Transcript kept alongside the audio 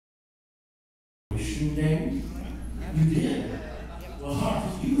Declaration Day? You did?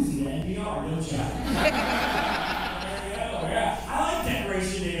 Well, you listen to NPR, don't you? There you go, yeah. I like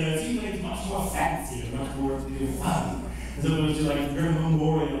Decoration Day, though. It seems like it's much more fancy and much more fun. As opposed to, like, we're going to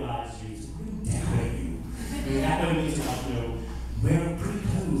memorialize you. So we're going to decorate you. I mean, that way we get to, like, you know, wear pretty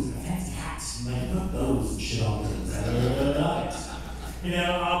clothes and fancy hats and, like, put bows and shit on things. You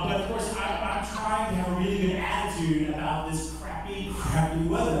know, but of course, I'm trying to have a really good attitude about this crappy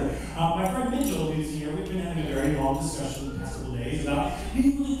weather. My friend Mitchell, who's here, we've been having a very long discussion the past couple days about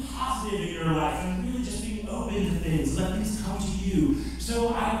being really positive in your life and really just being open to things, let things come to you.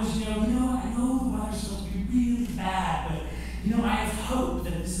 So I was, I know the weather's supposed to be really bad, but, I have hope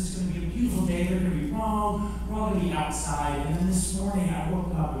that this is going to be a beautiful day. They're going to be wrong. We're all going to be outside. And then this morning, I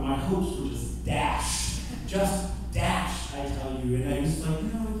woke up and my hopes were just dashed. Just dashed, I tell you. And I was like,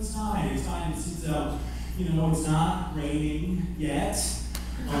 it's fine. It's fine. It's not raining yet.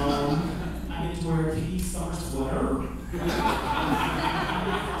 I get to wear a pinky summer sweater.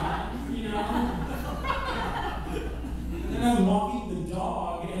 And then I'm walking the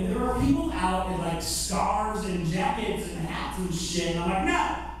dog, and there are people out in like scarves and jackets and hats and shit. And I'm like,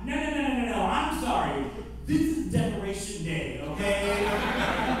 no, I'm sorry. This is Decoration Day, okay?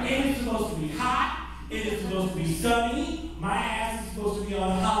 It is supposed to be hot. It is supposed to be sunny. My ass is supposed to be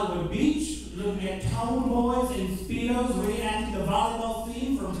on Hollywood Beach, looking at Tone Boys and Speedos reenacting the volleyball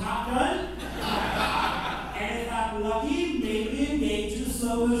scene from Top Gun. And if I'm lucky, maybe engage in a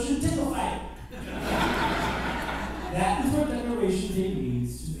slow motion tickle fight. That is what Decoration Day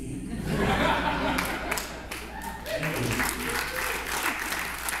means to me.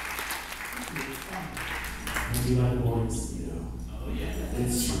 Maybe like a morning speedo. Oh yeah.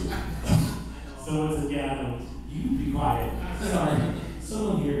 It's true. So it's again, you be quiet. Sorry.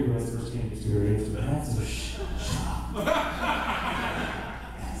 Someone here who has first-hand experience, but that's a shut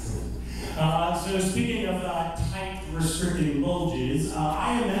up. So speaking of tight, restricting bulges,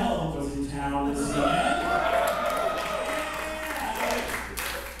 IML was in town this weekend.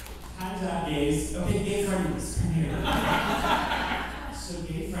 Time's out, gays. Okay, gay friendlies, come here. So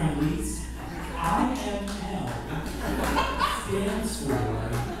gay friendlies, IML stands for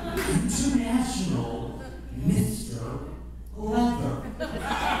International Mr. Leather.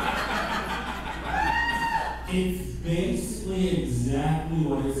 It's basically exactly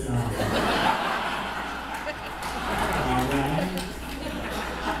what it sounds like. Alright?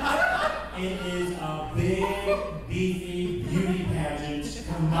 It is a big, beefy beauty pageant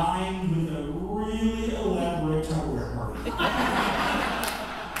combined with a really elaborate Tupperware party.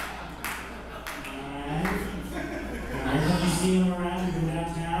 Alright? Have you seen them around? You go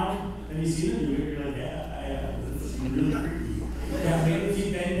downtown? Have you seen them? You're like, yeah, this is really creepy. Yeah, maybe if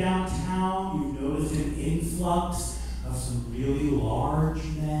you've been downtown, you've noticed an influx of some really large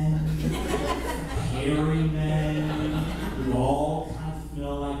men, hairy men, who all kind of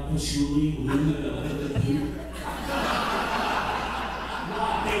smell like patchouli, lube.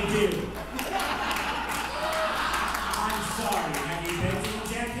 What they do. I'm sorry, have you been to the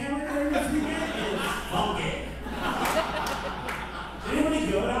jackhammer this weekend? It's funky. Did anybody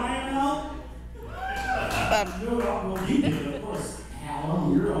go to IML? No, well, you did, of course. Halem,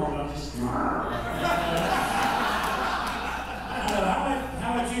 you're all about just. How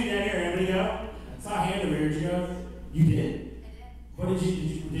about you down here? Everybody go? I saw a hand over here. Did you go? You did? I did. What did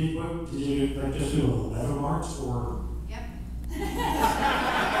you like just do a leather march or? Yep. You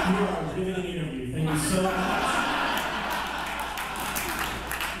are giving an interview. Thank you so much.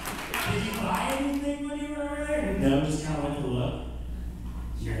 Did you buy anything when you were over there? No, just kind of went to look.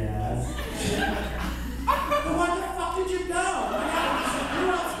 Yes. Then why the fuck did you go? Who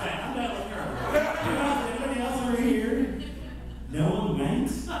else went? I'm done with her. Anybody else over here? No one went?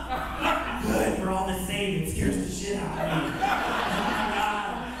 Good, we're all the same. It scares the shit out of me. Oh my god.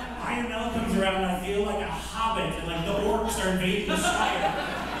 IML comes around and I feel like a hobbit and like the orcs are invading the Shire.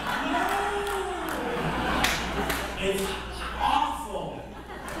 No! It's awful.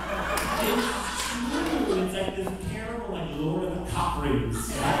 It's true. It's like this terrible like Lord of the Cop Rings.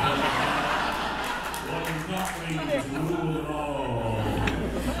 Rule at all.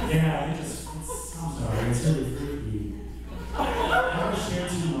 Yeah, I'm sorry, it's really freaky. I don't share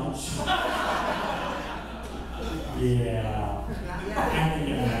too much. Yeah. I think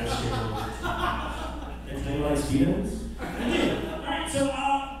I might share. Does anybody like Speedos? I do. Alright, so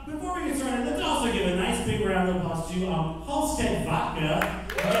before we get started, let's also give a nice big round of applause to Halsted Vodka.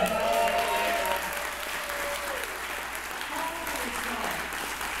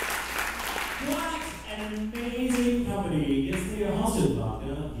 An amazing company. It's the Halsted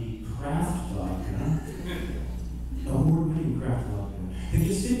Vodka, the craft vodka, award-winning craft vodka. They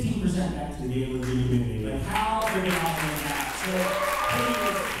just did 15% back to the gay lesbian community. Like, how freaking awesome is that? So,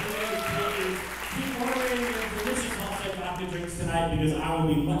 please, keep ordering your delicious Malta vodka drinks tonight because I will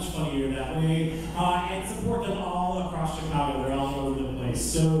be much funnier that way. And support them all across Chicago. They're all over the place.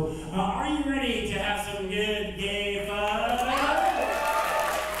 So, are you ready to have some good gay fun?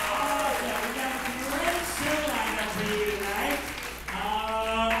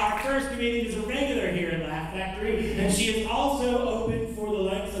 Comedian is a regular here at Laugh Factory, and she is also open for the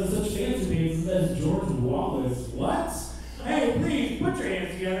likes of such fancy faces as George Wallace. What? Hey, please put your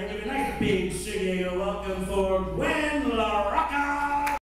hands together and give a nice big ChiGayGo welcome for Gwen Roka.